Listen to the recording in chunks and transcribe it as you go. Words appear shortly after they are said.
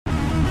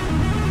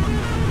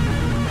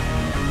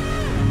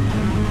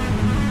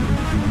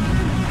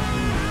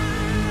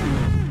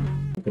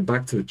welcome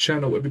back to the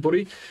channel,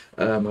 everybody.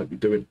 Hope you're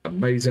doing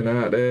amazing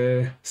out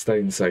there,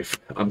 staying safe.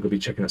 I'm going to be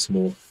checking out some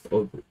more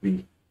of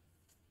the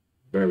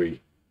very,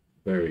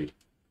 very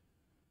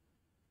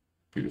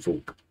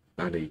beautiful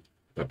VANNY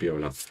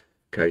VABIOLA.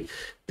 Okay,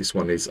 this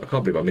one is, I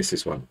can't believe I missed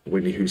this one.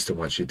 Whitney Houston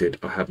one she did,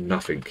 I Have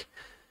Nothing.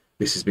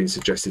 This has been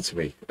suggested to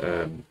me,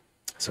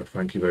 so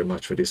thank you very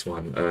much for this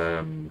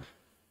one.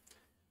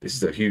 This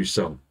is a huge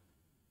song.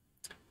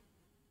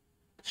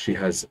 She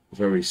has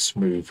very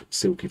smooth,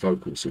 silky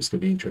vocals, so it's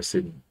going to be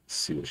interesting to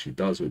see what she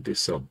does with this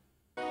song.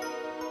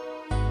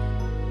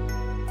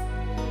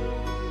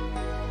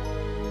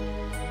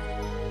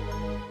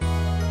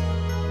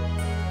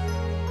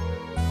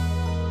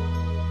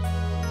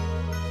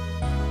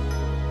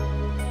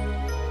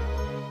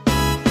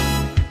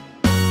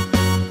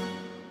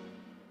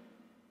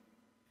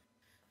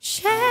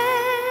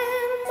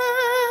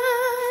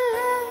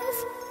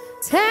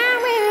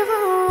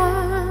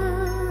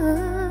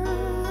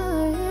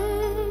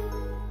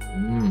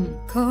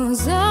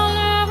 Cause I'll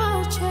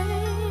never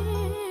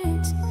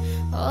change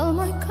all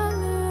my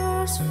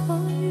colors for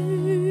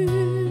you.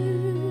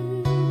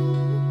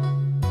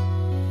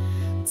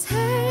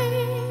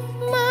 Take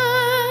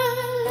my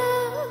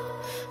love,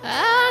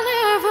 I'll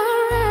never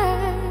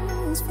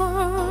ask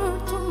for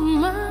too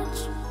much.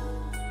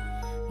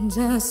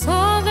 Just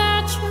all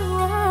that you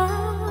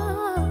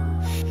are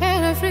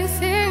and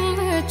everything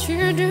that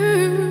you do.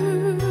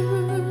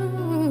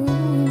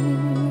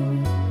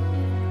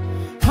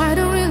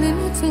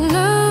 To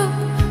look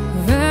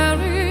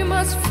very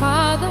much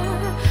farther.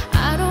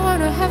 I don't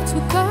wanna have to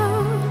go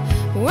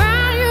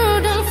where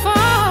you don't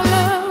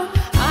follow.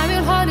 I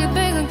will hold it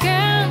back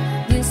again.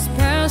 This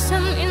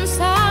person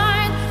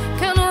inside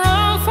can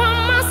run from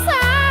my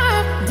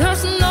side.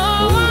 There's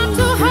no one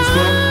to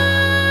hold.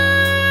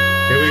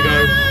 Here we go.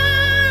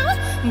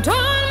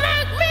 Don't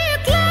make me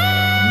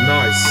close.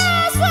 Nice.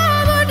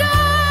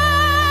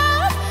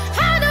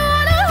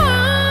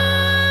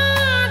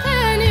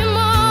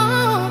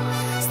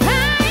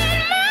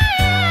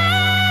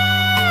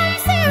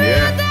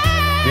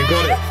 You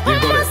got it, you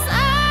got it. I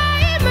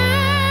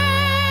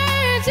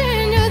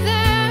imagine you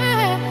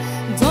there.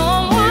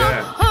 Don't walk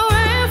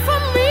away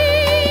from me.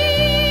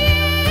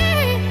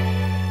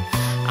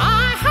 I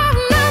have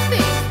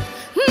nothing,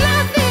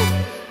 nothing,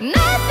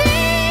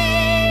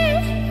 nothing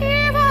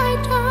if I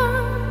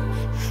don't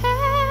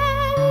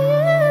have you.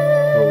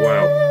 Oh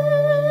wow.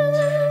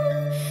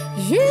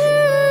 You.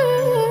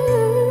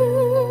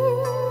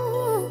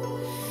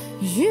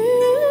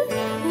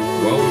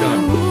 Well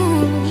done.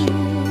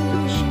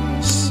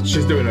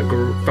 She's doing a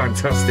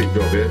fantastic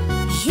job here.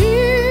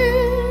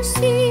 You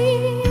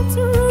see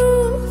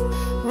through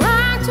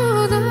right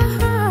to the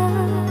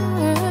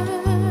heart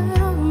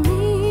of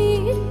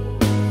me.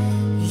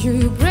 You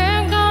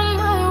break down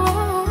my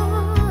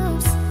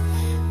walls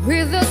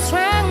with the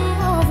strength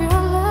of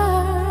your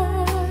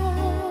love.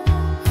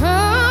 Oh,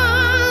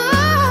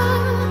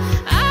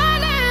 I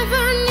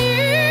never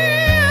knew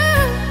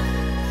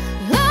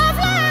love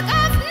like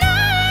I've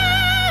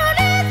known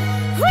it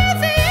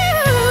with you.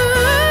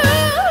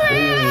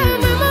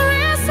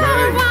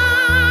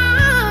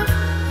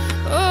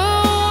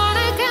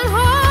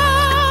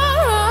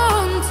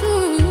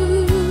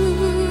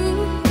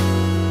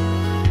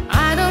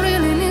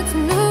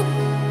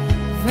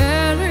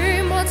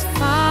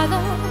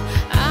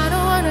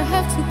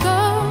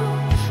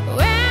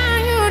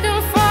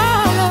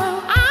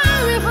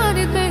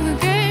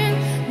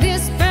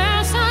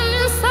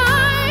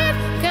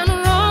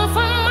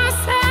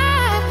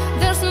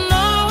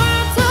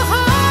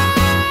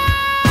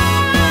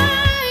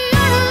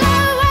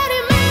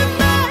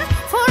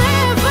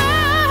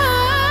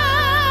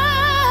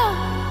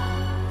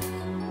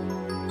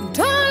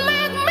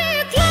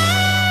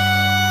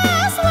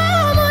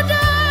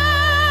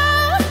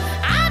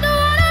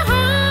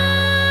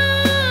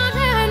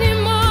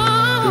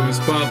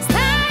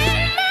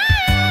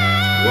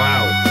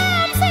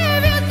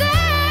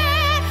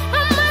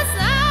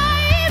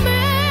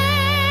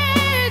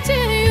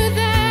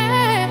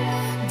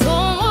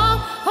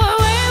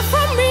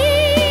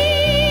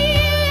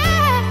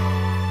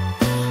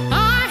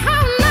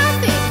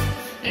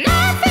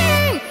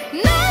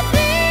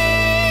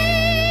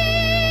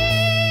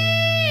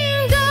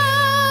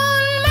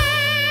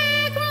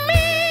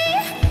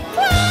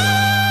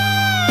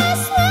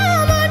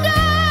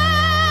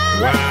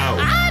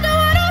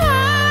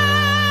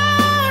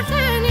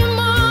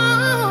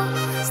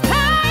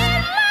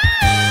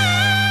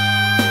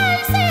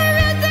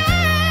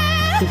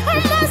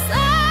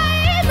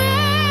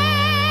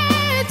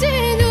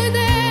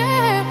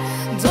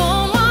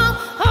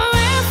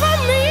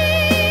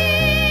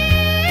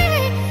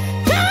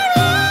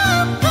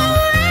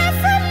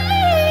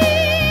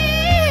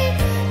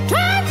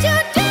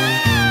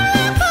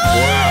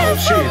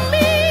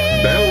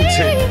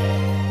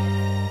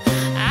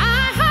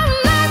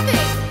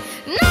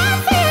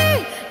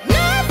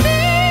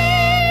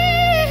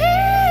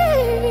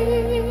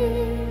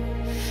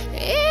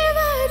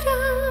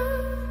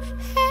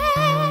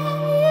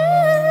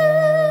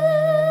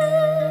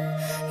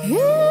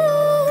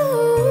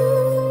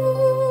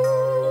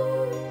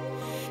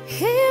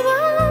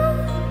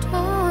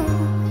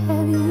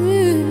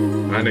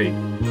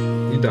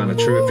 You done a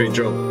terrific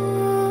job.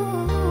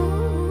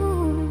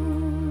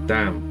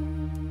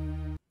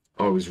 Damn.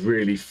 I was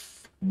really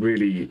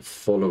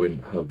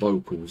following her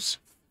vocals.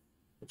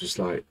 Just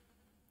like,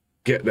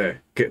 get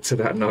there, get to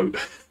that note.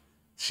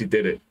 She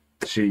did it.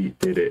 She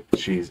did it.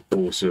 She's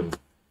awesome.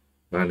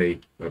 VANNY,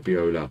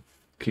 VABIOLA,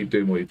 keep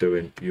doing what you're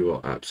doing. You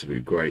are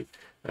absolutely great.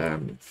 I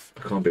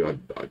can't believe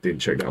I didn't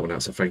check that one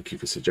out. So thank you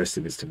for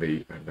suggesting this to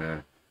me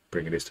and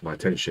bringing this to my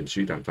attention.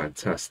 She done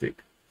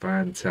fantastic.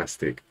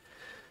 Fantastic.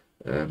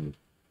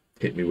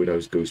 Hit me with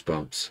those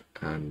goosebumps,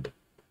 and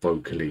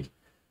vocally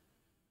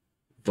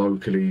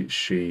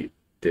she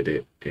did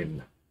it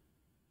in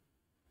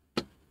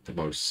the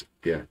most,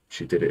 yeah,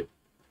 she did it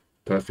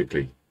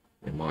perfectly,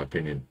 in my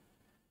opinion.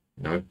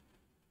 You know,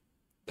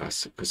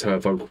 that's because her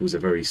vocals are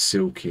very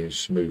silky and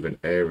smooth and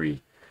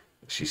airy.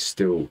 She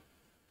still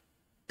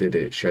did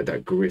it. She had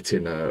that grit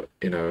in her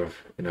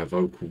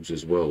vocals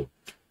as well,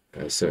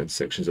 certain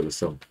sections of the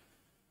song.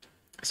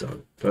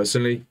 So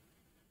personally,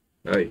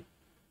 hey,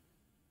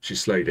 she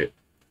slayed it.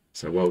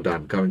 So well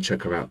done. Go and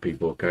check her out,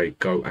 people. Okay,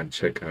 go and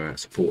check her out.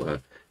 Support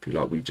her. If you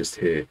like what we just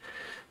hear, if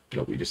you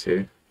like what we just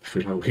hear, if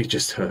you like what we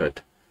just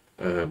heard.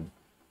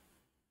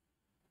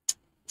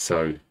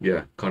 So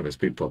yeah, can't even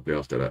speak properly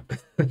after that.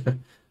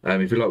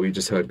 If you like what you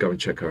just heard, go and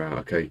check her out.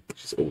 Okay,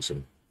 she's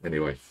awesome.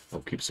 Anyway,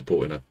 I'll keep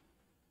supporting her.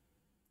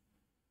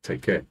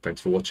 Take care.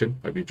 Thanks for watching.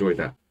 Hope you enjoyed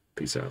that.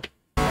 Peace out.